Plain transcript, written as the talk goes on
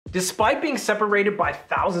Despite being separated by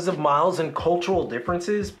thousands of miles in cultural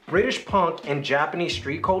differences, British punk and Japanese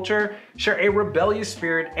street culture share a rebellious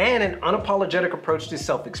spirit and an unapologetic approach to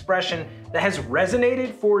self-expression that has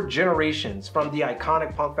resonated for generations, from the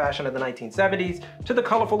iconic punk fashion of the 1970s to the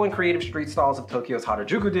colorful and creative street styles of Tokyo's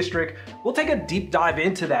Harajuku district. We'll take a deep dive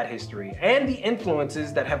into that history and the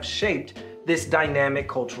influences that have shaped this dynamic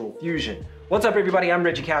cultural fusion. What's up everybody, I'm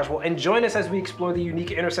Reggie Casual, and join us as we explore the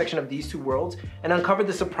unique intersection of these two worlds and uncover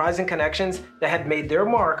the surprising connections that have made their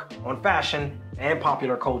mark on fashion and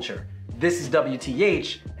popular culture. This is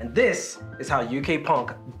WTH, and this is how UK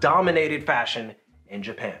punk dominated fashion in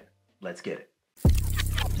Japan. Let's get it.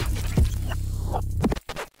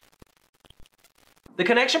 The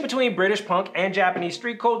connection between British punk and Japanese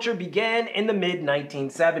street culture began in the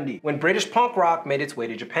mid-1970s, when British punk rock made its way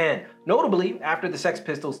to Japan, notably after the Sex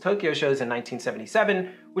Pistols' Tokyo shows in 1977,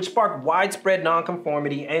 which sparked widespread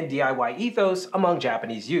nonconformity and DIY ethos among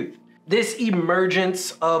Japanese youth. This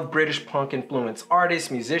emergence of British punk influenced artists,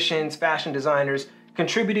 musicians, fashion designers,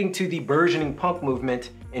 contributing to the burgeoning punk movement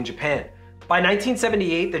in Japan. By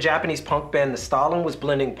 1978, the Japanese punk band The Stalin was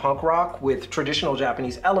blending punk rock with traditional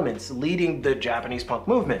Japanese elements, leading the Japanese punk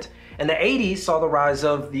movement. And the 80s saw the rise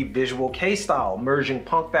of the visual K-style, merging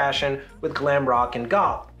punk fashion with glam rock and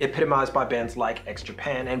goth, epitomized by bands like X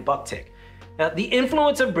Japan and Bucktick. Now, the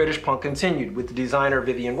influence of British punk continued, with the designer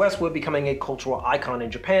Vivienne Westwood becoming a cultural icon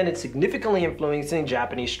in Japan and significantly influencing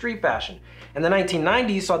Japanese street fashion. And the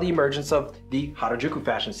 1990s saw the emergence of the Harajuku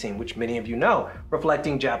fashion scene, which many of you know,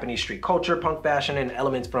 reflecting Japanese street culture, punk fashion, and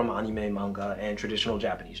elements from anime, manga, and traditional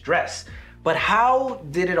Japanese dress. But how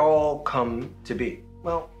did it all come to be?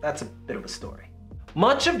 Well, that's a bit of a story.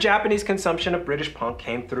 Much of Japanese consumption of British punk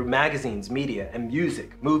came through magazines, media, and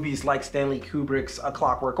music. Movies like Stanley Kubrick's A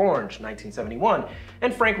Clockwork Orange, 1971,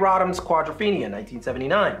 and Frank Rodham's Quadrophenia,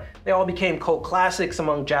 1979. They all became cult classics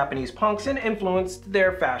among Japanese punks and influenced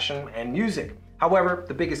their fashion and music. However,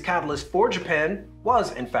 the biggest catalyst for Japan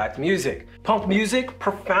was, in fact, music. Punk music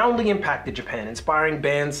profoundly impacted Japan, inspiring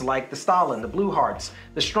bands like The Stalin, the Blue Hearts,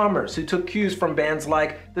 the Strummers, who took cues from bands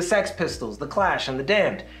like the Sex Pistols, The Clash, and The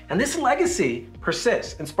Damned. And this legacy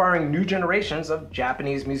persists, inspiring new generations of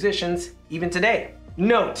Japanese musicians even today.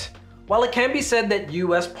 Note, while it can be said that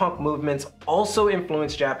US punk movements also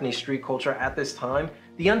influenced Japanese street culture at this time,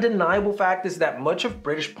 the undeniable fact is that much of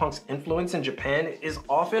British punk's influence in Japan is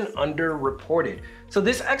often underreported. So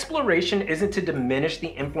this exploration isn't to diminish the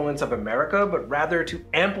influence of America, but rather to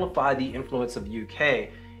amplify the influence of UK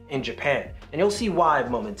in Japan. And you'll see why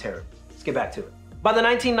momentarily. Let's get back to it. By the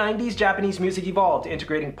 1990s, Japanese music evolved,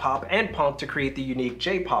 integrating pop and punk to create the unique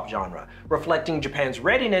J-pop genre, reflecting Japan's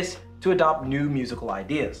readiness to adopt new musical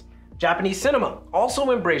ideas. Japanese cinema also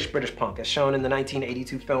embraced British punk, as shown in the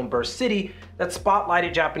 1982 film Burst City that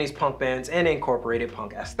spotlighted Japanese punk bands and incorporated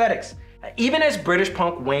punk aesthetics. Even as British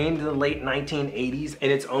punk waned in the late 1980s in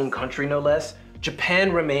its own country no less,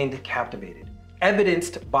 Japan remained captivated,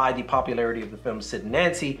 evidenced by the popularity of the film Sid and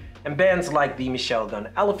Nancy and bands like the Michelle Gun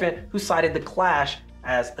Elephant, who cited The Clash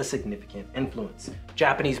as a significant influence.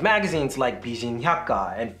 Japanese magazines like Bijin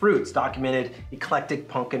Hyakka and Fruits documented eclectic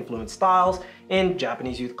punk-influenced styles in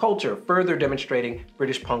Japanese youth culture, further demonstrating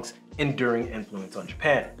British punk's enduring influence on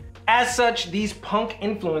Japan. As such, these punk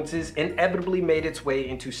influences inevitably made its way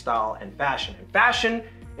into style and fashion. And fashion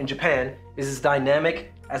in Japan is as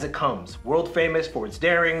dynamic as it comes, world famous for its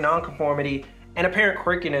daring, nonconformity, and apparent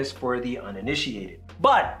quirkiness for the uninitiated.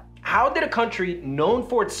 But how did a country known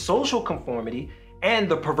for its social conformity and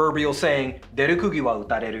the proverbial saying, deru kugi wa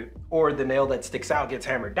utareru, or the nail that sticks out gets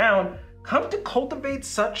hammered down, come to cultivate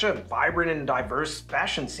such a vibrant and diverse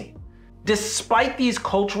fashion scene? Despite these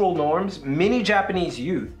cultural norms, many Japanese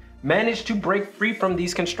youth managed to break free from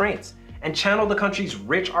these constraints and channel the country's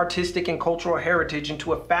rich artistic and cultural heritage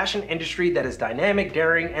into a fashion industry that is dynamic,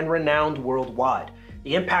 daring, and renowned worldwide.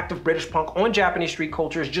 The impact of British punk on Japanese street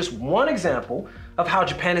culture is just one example of how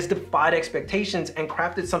Japan has defied expectations and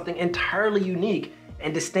crafted something entirely unique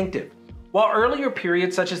and distinctive. While earlier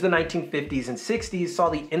periods such as the 1950s and 60s saw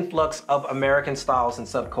the influx of American styles and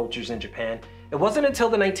subcultures in Japan, it wasn't until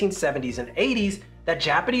the 1970s and 80s that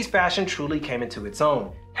Japanese fashion truly came into its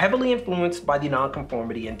own, heavily influenced by the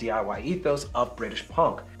nonconformity and DIY ethos of British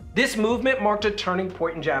punk. This movement marked a turning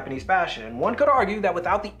point in Japanese fashion, and one could argue that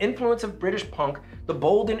without the influence of British punk, the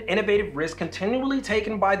bold and innovative risks continually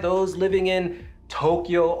taken by those living in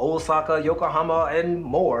Tokyo, Osaka, Yokohama, and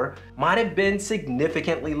more might have been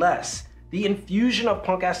significantly less. The infusion of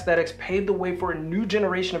punk aesthetics paved the way for a new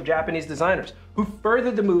generation of Japanese designers who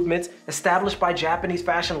furthered the movements established by Japanese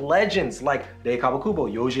fashion legends like Rei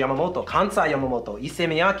Kawakubo, Yohji Yamamoto, Kansai Yamamoto, Issey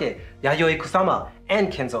Miyake, Yayoi Kusama,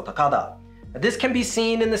 and Kenzo Takada. Now, this can be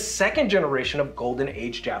seen in the second generation of Golden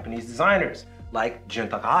Age Japanese designers, like Jun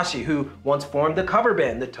Takahashi, who once formed the cover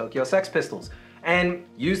band, the Tokyo Sex Pistols, and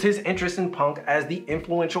used his interest in punk as the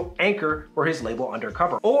influential anchor for his label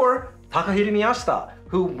Undercover. Or Takahiro Miyashita,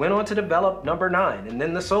 who went on to develop Number 9 and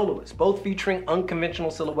then The Soloist, both featuring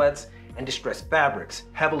unconventional silhouettes and distressed fabrics,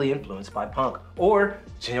 heavily influenced by punk. Or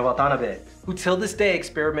Shinya Watanabe, who till this day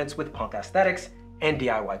experiments with punk aesthetics and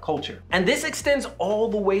DIY culture. And this extends all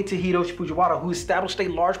the way to Hiroshi Fujiwara, who established a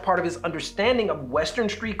large part of his understanding of Western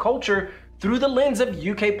street culture through the lens of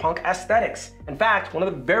UK punk aesthetics. In fact, one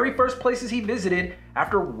of the very first places he visited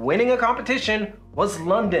after winning a competition was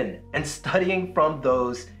London and studying from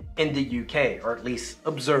those in the UK, or at least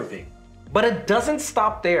observing. But it doesn't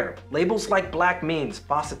stop there. Labels like Black Means,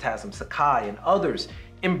 Fossitasm, Sakai, and others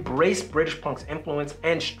embrace British punk's influence,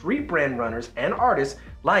 and street brand runners and artists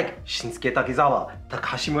like Shinsuke Takizawa,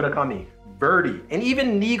 Takashi Murakami, Verdi, and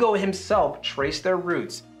even Nigo himself trace their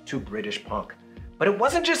roots to British punk. But it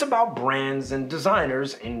wasn't just about brands and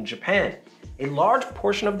designers in Japan. A large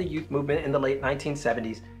portion of the youth movement in the late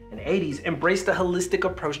 1970s and 80s embraced a holistic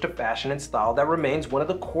approach to fashion and style that remains one of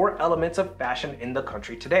the core elements of fashion in the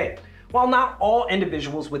country today. While not all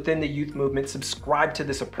individuals within the youth movement subscribed to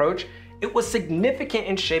this approach, it was significant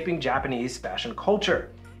in shaping Japanese fashion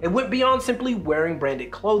culture. It went beyond simply wearing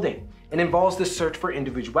branded clothing. It involves the search for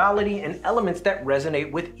individuality and elements that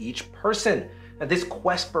resonate with each person. Now, this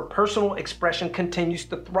quest for personal expression continues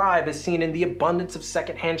to thrive, as seen in the abundance of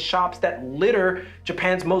secondhand shops that litter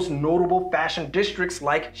Japan's most notable fashion districts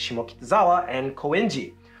like Shimokitazawa and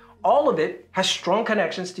Koenji. All of it has strong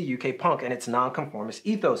connections to UK punk and its nonconformist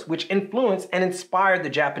ethos, which influenced and inspired the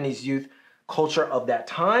Japanese youth culture of that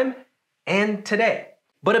time and today.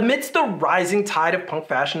 But amidst the rising tide of punk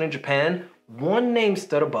fashion in Japan, one name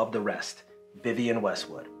stood above the rest: Vivienne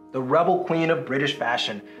Westwood, the rebel queen of British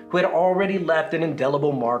fashion, who had already left an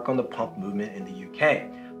indelible mark on the punk movement in the UK.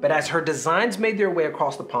 But as her designs made their way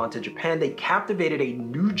across the pond to Japan, they captivated a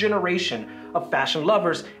new generation of fashion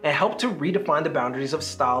lovers and helped to redefine the boundaries of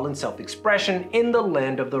style and self-expression in the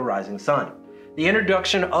land of the rising sun. The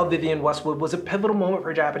introduction of Vivienne Westwood was a pivotal moment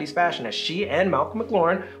for Japanese fashion, as she and Malcolm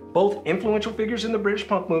McLaren, both influential figures in the British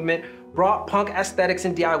punk movement, brought punk aesthetics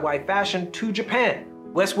and DIY fashion to Japan.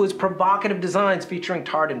 Westwood's provocative designs featuring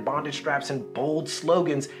tarred and bondage straps and bold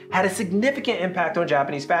slogans had a significant impact on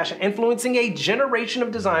Japanese fashion, influencing a generation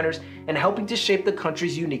of designers and helping to shape the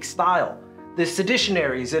country's unique style. The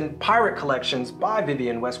Seditionaries and Pirate collections by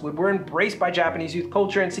Vivienne Westwood were embraced by Japanese youth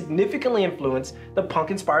culture and significantly influenced the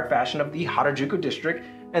punk-inspired fashion of the Harajuku district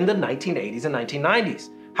in the 1980s and 1990s.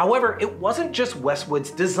 However, it wasn't just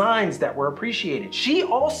Westwood's designs that were appreciated. She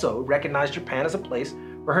also recognized Japan as a place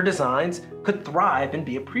where her designs could thrive and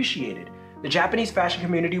be appreciated. The Japanese fashion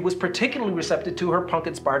community was particularly receptive to her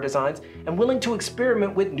punk-inspired designs and willing to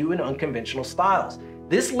experiment with new and unconventional styles.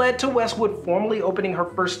 This led to Westwood formally opening her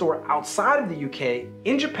first store outside of the UK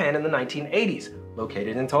in Japan in the 1980s,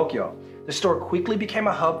 located in Tokyo. The store quickly became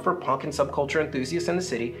a hub for punk and subculture enthusiasts in the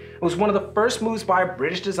city and was one of the first moves by a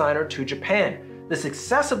British designer to Japan. The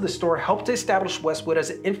success of the store helped to establish Westwood as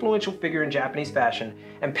an influential figure in Japanese fashion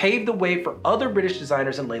and paved the way for other British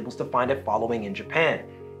designers and labels to find a following in Japan.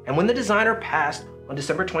 And when the designer passed on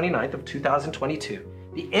December 29th of 2022,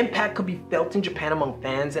 the impact could be felt in Japan among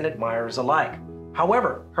fans and admirers alike.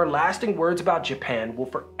 However, her lasting words about Japan will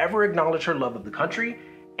forever acknowledge her love of the country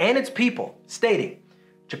and its people, stating,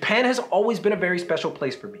 "Japan has always been a very special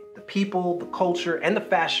place for me. The people, the culture, and the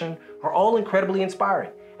fashion are all incredibly inspiring,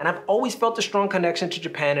 and I've always felt a strong connection to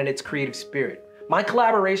Japan and its creative spirit. My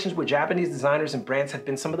collaborations with Japanese designers and brands have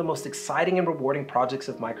been some of the most exciting and rewarding projects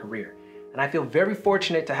of my career, and I feel very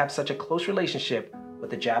fortunate to have such a close relationship with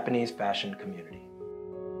the Japanese fashion community."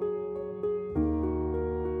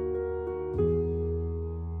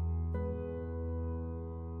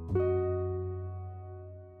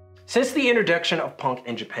 Since the introduction of punk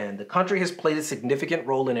in Japan, the country has played a significant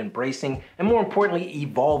role in embracing and, more importantly,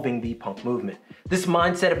 evolving the punk movement. This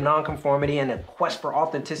mindset of nonconformity and a quest for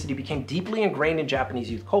authenticity became deeply ingrained in Japanese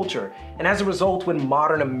youth culture, and as a result, when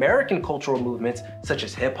modern American cultural movements such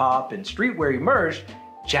as hip-hop and streetwear emerged,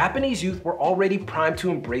 Japanese youth were already primed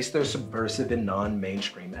to embrace their subversive and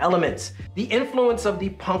non-mainstream elements. The influence of the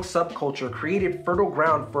punk subculture created fertile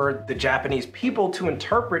ground for the Japanese people to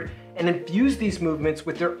interpret and infuse these movements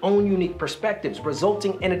with their own unique perspectives,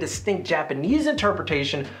 resulting in a distinct Japanese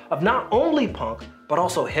interpretation of not only punk, but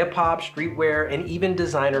also hip-hop, streetwear, and even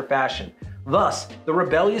designer fashion. Thus, the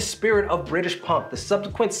rebellious spirit of British punk, the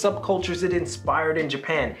subsequent subcultures it inspired in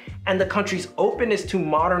Japan, and the country's openness to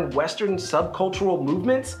modern Western subcultural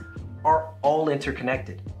movements are all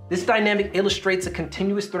interconnected. This dynamic illustrates a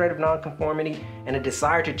continuous thread of nonconformity and a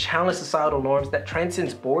desire to challenge societal norms that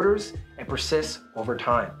transcends borders and persists over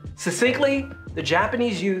time. Succinctly, the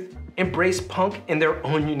Japanese youth embraced punk in their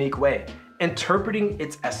own unique way, interpreting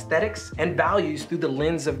its aesthetics and values through the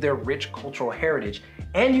lens of their rich cultural heritage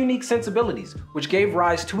and unique sensibilities, which gave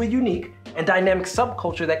rise to a unique and dynamic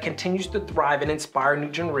subculture that continues to thrive and inspire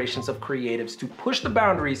new generations of creatives to push the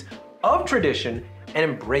boundaries of tradition and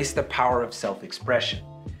embrace the power of self-expression.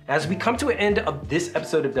 As we come to an end of this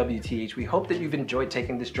episode of WTH, we hope that you've enjoyed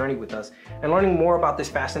taking this journey with us and learning more about this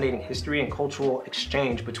fascinating history and cultural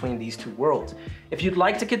exchange between these two worlds. If you'd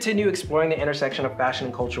like to continue exploring the intersection of fashion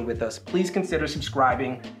and culture with us, please consider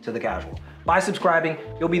subscribing to The Casual. By subscribing,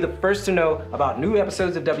 you'll be the first to know about new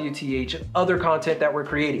episodes of WTH and other content that we're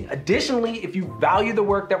creating. Additionally, if you value the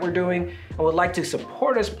work that we're doing and would like to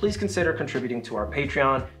support us, please consider contributing to our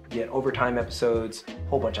Patreon, get overtime episodes, a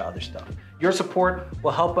whole bunch of other stuff. Your support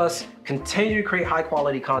will help us continue to create high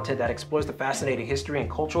quality content that explores the fascinating history and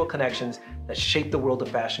cultural connections that shape the world of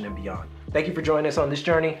fashion and beyond. Thank you for joining us on this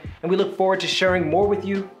journey, and we look forward to sharing more with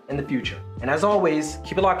you in the future. And as always,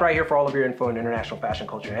 keep it locked right here for all of your info in international fashion,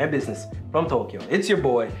 culture, and business from Tokyo. It's your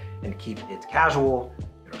boy, and keep it casual.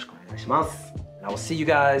 Yoroshiku onegai shimasu. And I will see you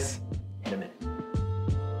guys in a minute.